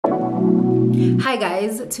Hi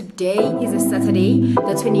guys, today is a Saturday, the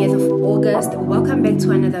 20th of August. Welcome back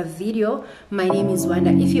to another video. My name is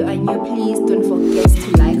Wanda. If you are new, please don't forget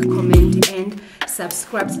to like, comment and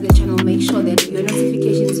subscribe to the channel. Make sure that your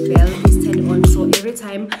notifications bell is turned on, so every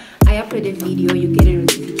time I upload a video you get a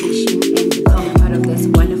notification and become a part of this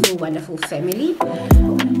wonderful family.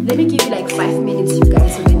 Let me give you like 5 minutes, you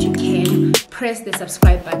guys, so that you can press the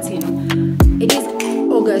subscribe button. It is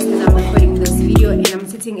August and I'm recording this video and I'm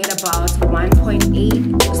sitting at about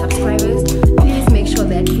 1.8 subscribers. Please make sure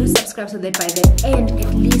that you subscribe so that by the end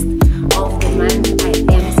at least of the month I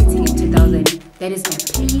am sitting at 2,000. That is my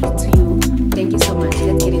plea to you. Thank you so much.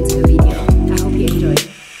 Let's get into the video. I hope you enjoy.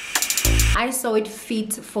 I saw it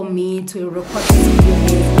fit for me to record this video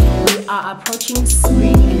as we are approaching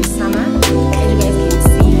spring and summer. As you guys can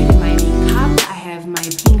see, in my makeup, I have my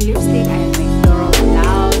pink lipstick, I have my floral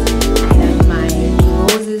blouse, I have my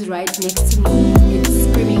roses right next to me. It's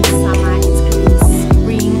screaming summer, it's screaming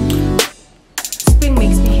spring. Spring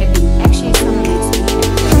makes me happy. Actually, summer makes me happy.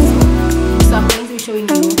 So I'm going to be showing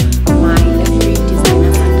you my luxury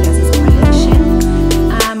designer sunglasses collection.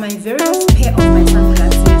 My very first pair of my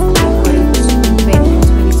sunglasses I got it back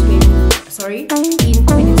in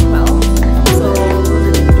 2012. So those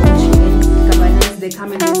are the Dolce & Gabbanas. They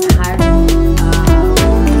come in this hard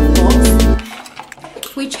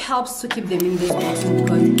box, which helps to keep them in this box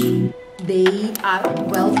because they are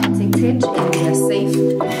well protected and they are safe.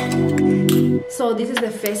 So this is the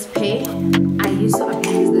first pair. I used to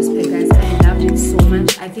abuse this pair, guys. I loved it so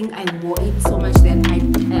much. I think I wore it so much that I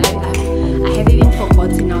have even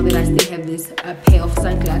forgotten now that I still have this pair of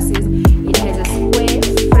sunglasses. It has a square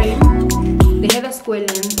frame. They have a square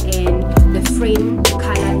lens and the frame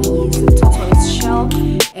color is tortoise shell.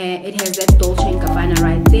 It has that Dolce & Gabbana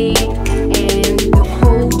right there, and the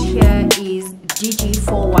code here is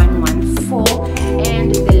DG4114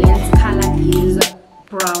 and the lens color is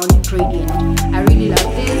brown gradient. I really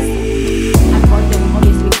love this. I bought them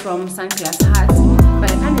obviously from Sunglass Hut,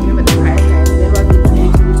 but I can't remember the price, guys. They were in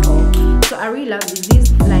 2012. So I really love these.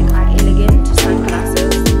 These like are elegant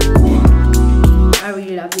sunglasses. I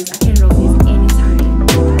really love these. I can roll these anytime,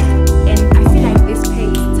 and I feel like this pair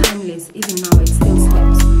is timeless. Even now it still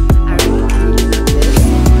slaps. I really love this.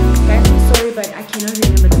 Guys, I'm sorry, but I cannot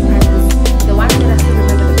remember the prices. The ones that I still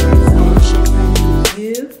remember the prices, I will share them with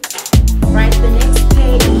you. Right, the next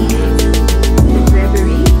pair is the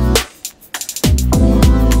Burberry.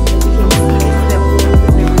 As you can see, this is the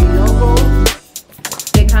Burberry logo.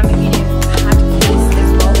 They come in a hard case as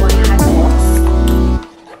well, or a hard box.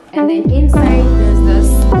 And then inside there's this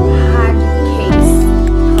hard case,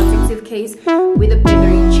 protective case with a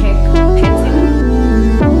Burberry check pattern.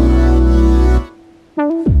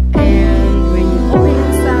 And when you open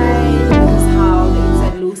inside, this is how the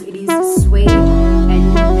inside looks. It is suede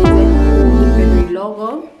and there's a Burberry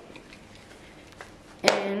logo.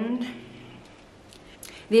 And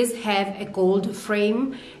these have a gold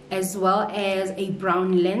frame as well as a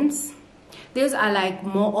brown lens. These are like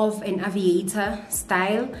more of an aviator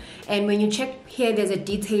style, and when you check here there's a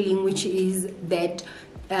detailing which is that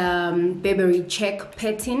Burberry check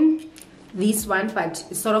pattern. This one, but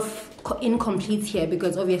it's sort of incomplete here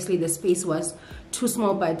because obviously the space was too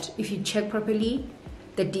small, but if you check properly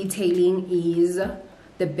the detailing is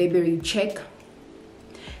the Burberry check.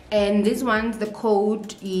 And this one, the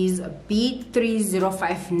code is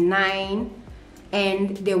B3059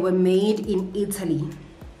 and they were made in Italy.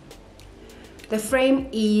 The frame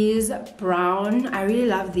is brown. I really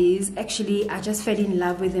love these. Actually, I just fell in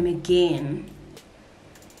love with them again.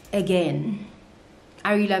 I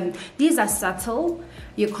really love them. These are subtle.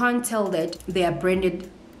 You can't tell that they are branded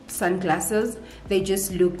sunglasses. They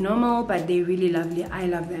just look normal, but they're really lovely. I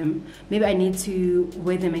love them. Maybe I need to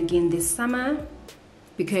wear them again this summer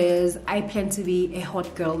because I plan to be a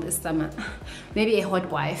hot girl this summer. Maybe a hot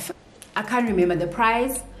wife. I can't remember the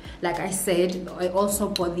price. Like I said, I also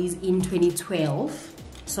bought these in 2012,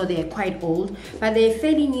 so they're quite old, but they're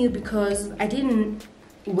fairly new because I didn't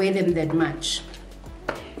wear them that much.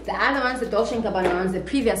 The other ones, the Dolce & Gabbana ones, the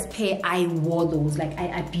previous pair, I wore those, like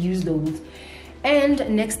I abused those. And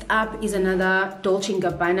next up is another Dolce &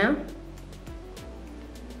 Gabbana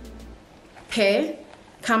pair.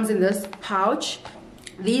 Comes in this pouch.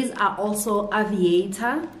 These are also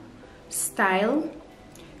aviator style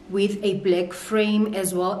with a black frame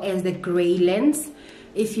as well as the gray lens.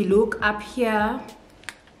 If you look up here,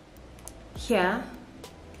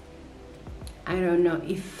 I don't know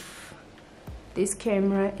if this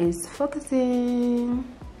camera is focusing.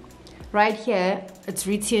 Right here it's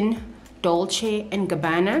written Dolce &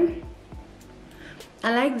 Gabbana.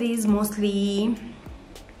 I like these mostly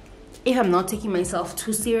if I'm not taking myself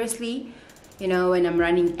too seriously, you know, when I'm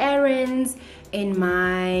running errands in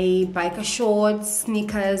my biker shorts,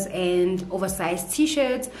 sneakers, and oversized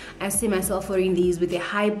t-shirts. I see myself wearing these with a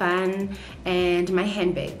high bun and my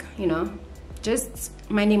handbag, you know, just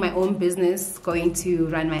minding my own business, going to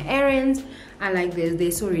run my errands. I like this.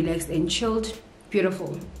 They're so relaxed and chilled.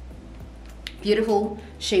 Beautiful, beautiful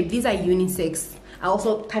shape. These are unisex. I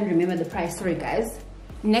also can't remember the price, sorry guys.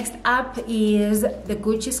 Next up is the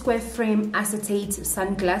Gucci square frame acetate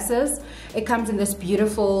sunglasses. It comes in this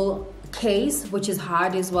beautiful case, which is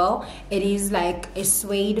hard as well. It is like a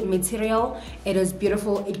suede material. It is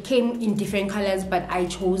beautiful. It came in different colors, but I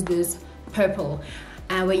chose this purple.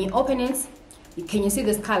 And when you open it, can you see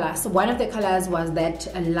this color? So one of the colors was that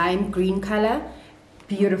a lime green color.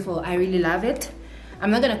 Beautiful. I really love it. I'm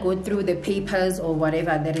not gonna go through the papers or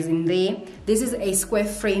whatever that is in there. This is a square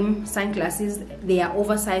frame sunglasses. They are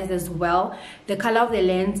oversized as well. The color of the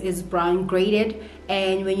lens is brown graded,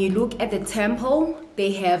 and when you look at the temple,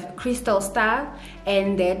 they have crystal star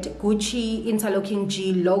and that Gucci interlocking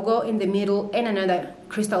G logo in the middle and another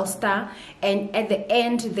crystal star, and at the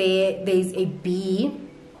end there's a B.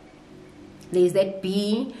 There's that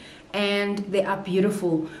B, and they are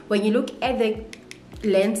beautiful. When you look at the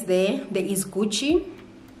lens there is Gucci.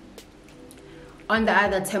 On the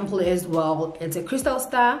other temple as well, it's a crystal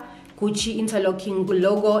star, Gucci interlocking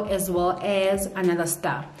logo, as well as another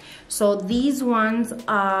star. So these ones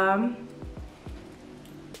are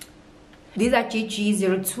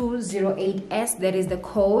GG0208S. That is the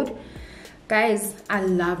code. Guys, I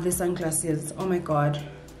love the sunglasses. Oh my god,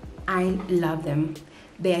 I love them.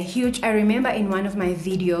 They are huge. I remember in one of my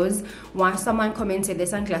videos when someone commented the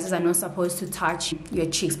sunglasses are not supposed to touch your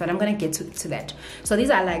cheeks, but I'm gonna get to that. So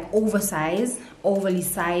these are like oversized, overly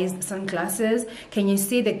sized sunglasses. Can you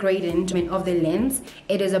see the gradient of the lens?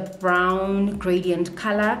 It is a brown gradient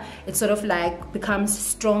color. It sort of like becomes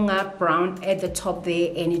stronger brown at the top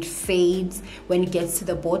there, and it fades when it gets to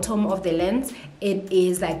the bottom of the lens. It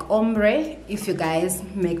is like ombre, if you guys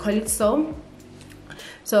may call it so.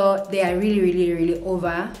 So they are really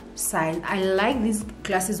oversized. I like these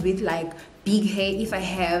glasses with like big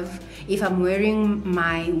hair. If I'm wearing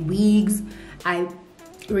my wigs, I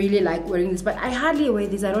really like wearing this, but I hardly wear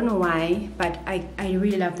this. I don't know why, but I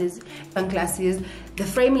really love these sunglasses. The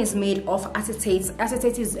frame is made of acetate.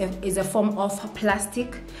 Acetate is a form of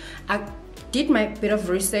plastic. I did my bit of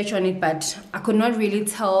research on it, but I could not really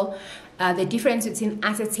tell the difference between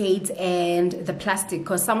acetate and the plastic,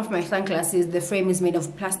 because some of my sunglasses, the frame is made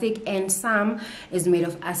of plastic and some is made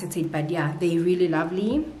of acetate. But yeah, they're really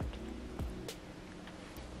lovely.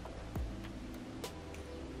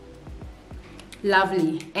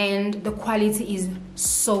 Lovely, and the quality is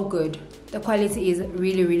so good. The quality is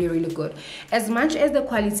really good. As much as the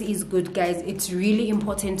quality is good, guys, it's really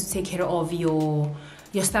important to take care of your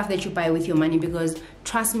stuff that you buy with your money, because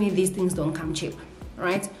trust me, these things don't come cheap.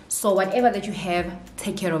 Right, so whatever that you have,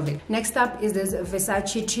 take care of it. Next up is this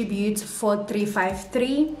Versace Tribute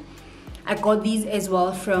 4353. I got these as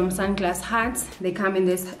well from Sunglass Hut. They come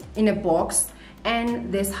in a box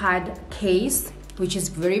and this hard case, which is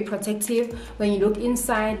very protective. When you look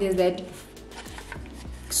inside, there's that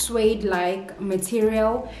suede like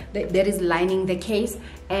material that is lining the case,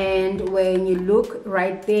 and when you look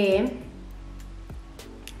right there,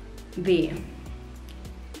 they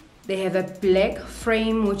have a black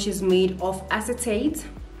frame which is made of acetate,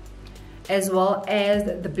 as well as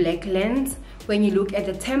the black lens. When you look at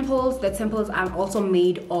the temples are also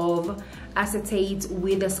made of acetate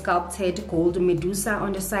with a sculpted gold Medusa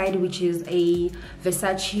on the side, which is a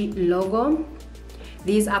Versace logo.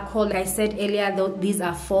 These are called, like I said earlier, though, these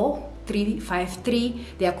are 4353.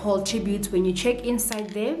 They are called tributes. When you check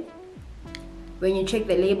inside there, when you check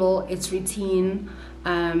the label, it's written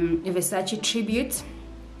Versace tribute.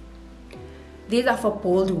 These are for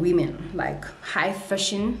bold women, like high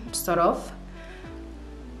fashion sort of.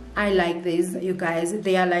 I like these, you guys.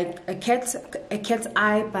 They are like a cat's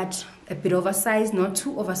eye, but a bit oversized, not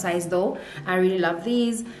too oversized though. I really love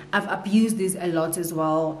these. I've abused these a lot as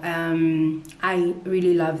well. I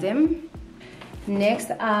really love them. Next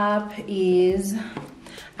up is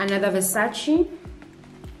another Versace.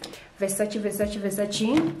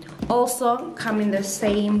 Also come in the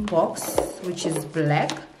same box, which is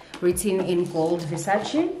black, written in gold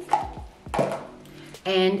Versace,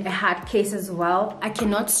 and a hard case as well. I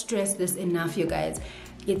cannot stress this enough, you guys.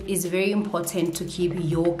 It is very important to keep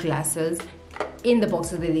your glasses in the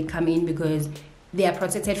boxes that they come in, because they are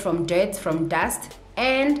protected from dirt, from dust,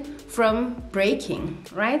 and from breaking,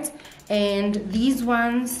 right? And these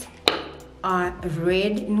ones are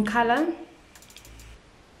red in color.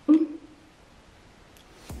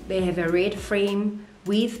 They have a red frame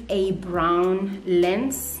with a brown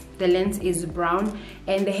lens. The lens is brown,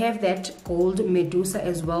 and they have that gold medusa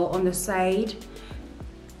as well on the side.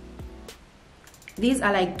 These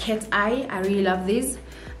are like cat's eye. I really love these.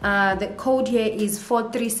 The code here is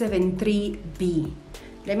 4373B.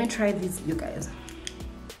 Let me try this, you guys.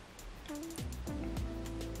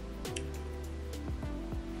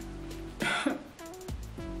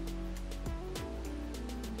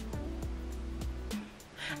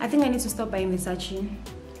 I think I need to stop buying Versace,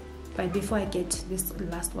 but before I get this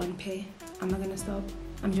last one pair, I'm not gonna stop.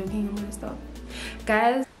 I'm joking, I'm gonna stop.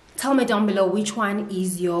 Guys, tell me down below which one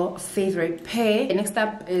is your favorite pair. Next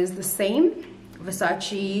up is the same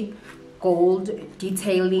Versace gold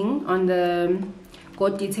detailing on the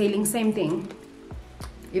gold detailing, same thing.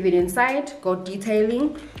 Even inside, gold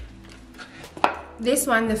detailing. This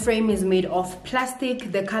one, the frame is made of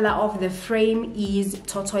plastic. The color of the frame is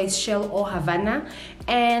tortoise shell or Havana,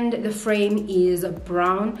 and the frame is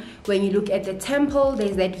brown. When you look at the temple,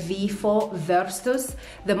 there's that V for Versace.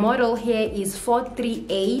 The model here is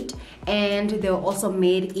 438, and they're also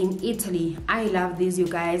made in Italy. I love these, you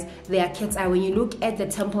guys. They are cat's eye. When you look at the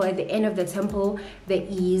temple, at the end of the temple, there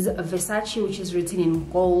is Versace, which is written in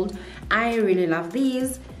gold. I really love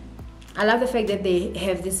these. I love the fact that they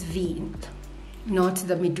have this V, not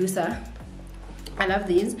the medusa. I love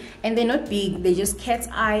these, and they're not big, they're just cat's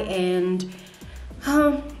eye, and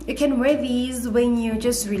you can wear these when you're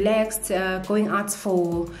just relaxed, going out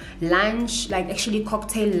for lunch, like actually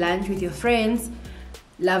cocktail lunch with your friends.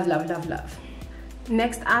 Love, love, love, love.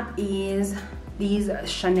 Next up is these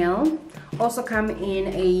Chanel. Also come in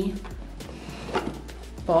a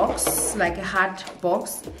box, like a hard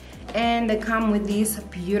box, and they come with this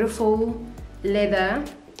beautiful leather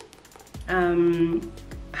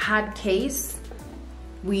hard case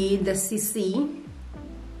with the CC,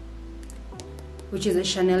 which is a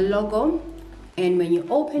Chanel logo. And when you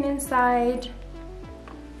open inside,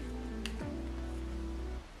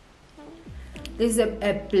 this is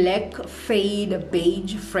a black fade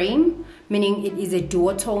beige frame, meaning it is a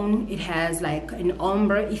duotone. It has like an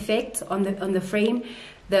ombre effect on the frame.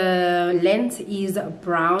 The length is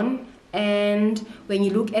brown, and when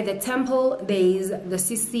you look at the temple, there is the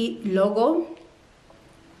CC logo.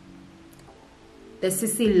 The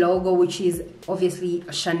CC logo, which is obviously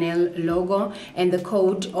a Chanel logo, and the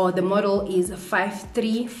code or the model is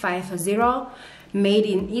 5350, made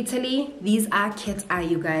in Italy. These are cat's eye,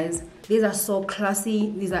 you guys. These are so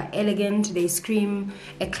classy, these are elegant, they scream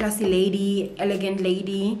a classy lady, elegant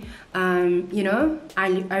lady. You know,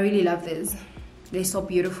 I really love this. They're so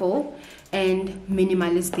beautiful and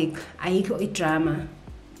minimalistic. Ayikho drama.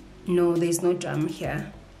 No, there's no drama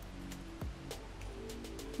here.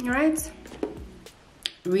 Alright,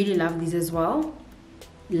 really love these as well.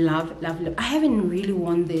 Love, love, love. I haven't really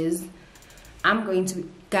worn this. I'm going to,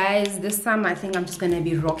 guys, this summer I think I'm just gonna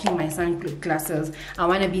be rocking my sunglasses. I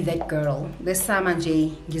wanna be that girl. This summer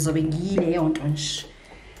nje ngizobe ngiyile yonto nje.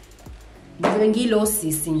 Ngizobe ngiyilo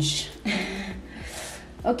sisi nje.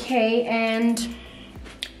 Okay, and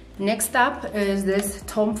next up is this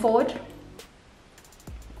Tom Ford,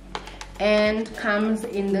 and comes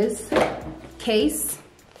in this case,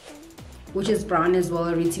 which is brown as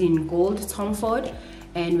well, written in gold, Tom Ford.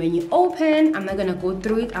 And when you open, I'm not gonna go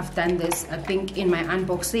through it, I've done this I think in my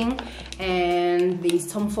unboxing, and there's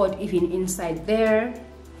Tom Ford even inside there.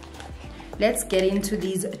 Let's get into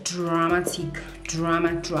these dramatic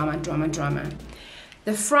drama.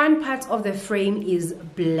 The front part of the frame is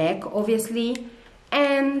black, obviously,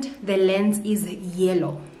 and the lens is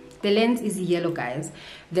yellow. The lens is yellow, guys.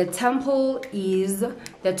 The temple is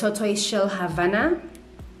the tortoise shell Havana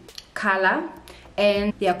color,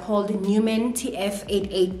 and they are called Newman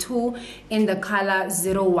TF882 in the color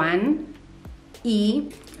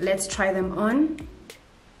 01E. Let's try them on.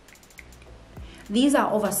 These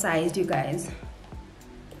are oversized, you guys.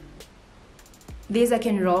 These I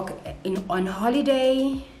can rock on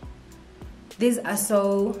holiday. These are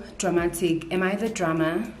so dramatic. Am I the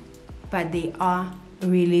drama? But they are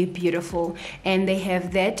really beautiful, and they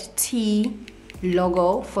have that T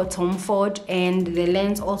logo for Tom Ford, and the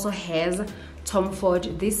lens also has Tom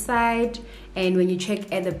Ford this side, and when you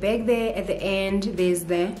check at the back there at the end, there's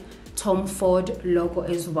the Tom Ford logo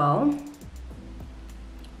as well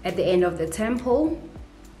at the end of the temple.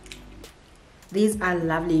 These are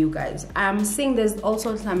lovely, you guys. I'm seeing there's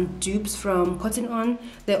also some dupes from Cotton On.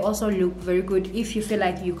 They also look very good if you feel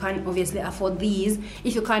like you can't obviously afford these.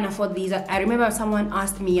 If you can't afford these, I remember someone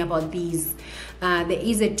asked me about these. There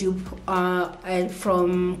is a dupe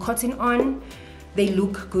from Cotton On. They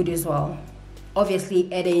look good as well.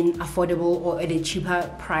 obviously at an affordable or at a cheaper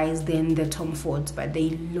price than the Tom Fords, but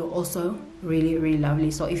they look also really lovely.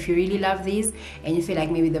 So if you really love these and you feel like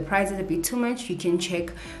maybe the price is a bit too much, you can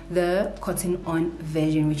check the cotton on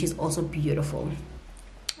version, which is also beautiful.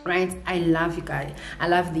 Right, I love you guys, I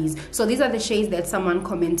love these. So these are the shades that someone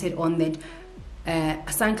commented on, that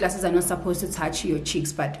sunglasses are not supposed to touch your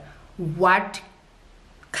cheeks, but what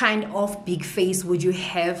kind of big face would you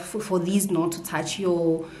have for these not to touch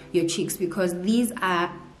your cheeks? Because these are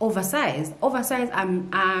oversized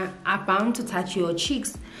are bound to touch your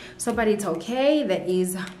cheeks. So but it's okay,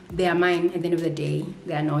 they are mine at the end of the day.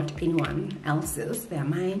 They are not anyone else's, they are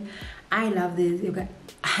mine. I love this. You got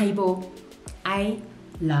I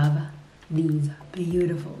love these.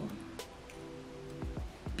 Beautiful.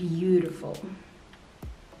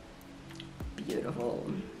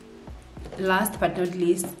 Last but not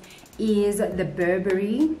least is the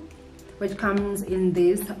Burberry, which comes in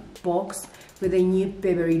this box with a new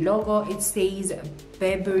Burberry logo. It says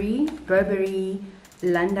Burberry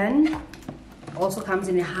London. Also comes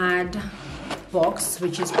in a hard box,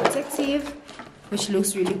 which is protective, which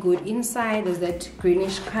looks really good inside. There's that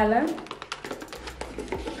greenish color,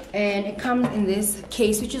 and it comes in this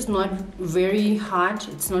case, which is not very hard.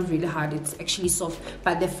 It's not really hard, it's actually soft,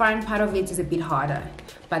 but the front part of it is a bit harder,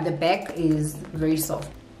 but the back is very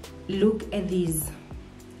soft. Look at these,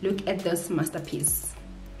 look at this masterpiece.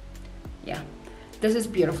 Yeah, this is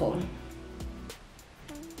beautiful.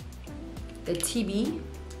 The TB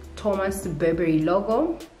Thomas Burberry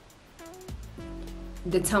logo.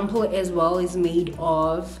 The temple as well is made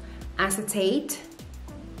of acetate.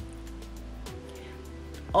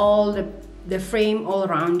 All the frame all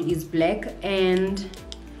around is black and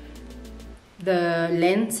the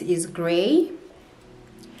lens is gray.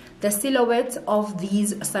 The silhouette of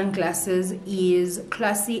these sunglasses is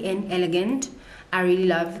classy and elegant. I really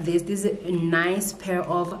love this. This is a nice pair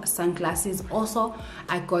of sunglasses. Also,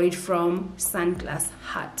 I got it from Sunglass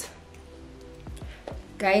Hut.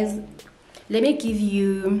 Guys, let me give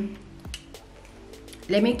you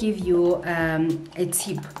a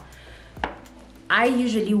tip. I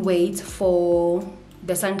usually wait for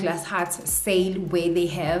the Sunglass Hut sale where they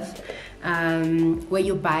have where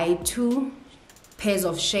you buy 2 pairs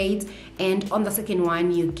of shades, and on the second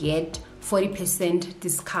one you get 40%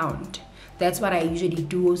 discount. That's what I usually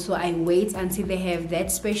do. So I wait until they have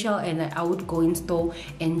that special, and I would go in store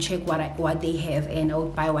and check what they have, and I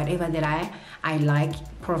would buy whatever that I like,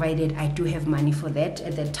 provided I do have money for that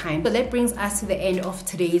at that time. So that brings us to the end of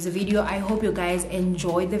today's video. I hope you guys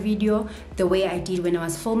enjoyed the video the way I did when I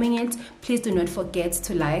was filming it. Please do not forget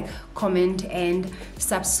to like, comment, and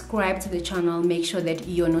subscribe to the channel. Make sure that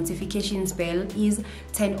your notifications bell is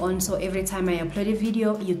turned on, so every time I upload a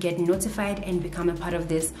video you get notified and become a part of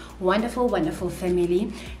this wonderful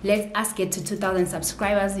family. Let us get to 2,000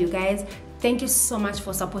 subscribers, you guys. Thank you so much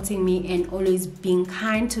for supporting me and always being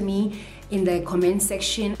kind to me in the comment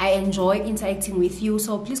section. I enjoy interacting with you,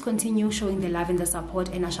 so please continue showing the love and the support,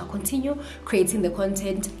 and I shall continue creating the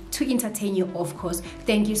content to entertain you, of course.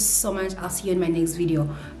 Thank you so much. I'll see you in my next video.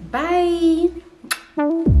 Bye.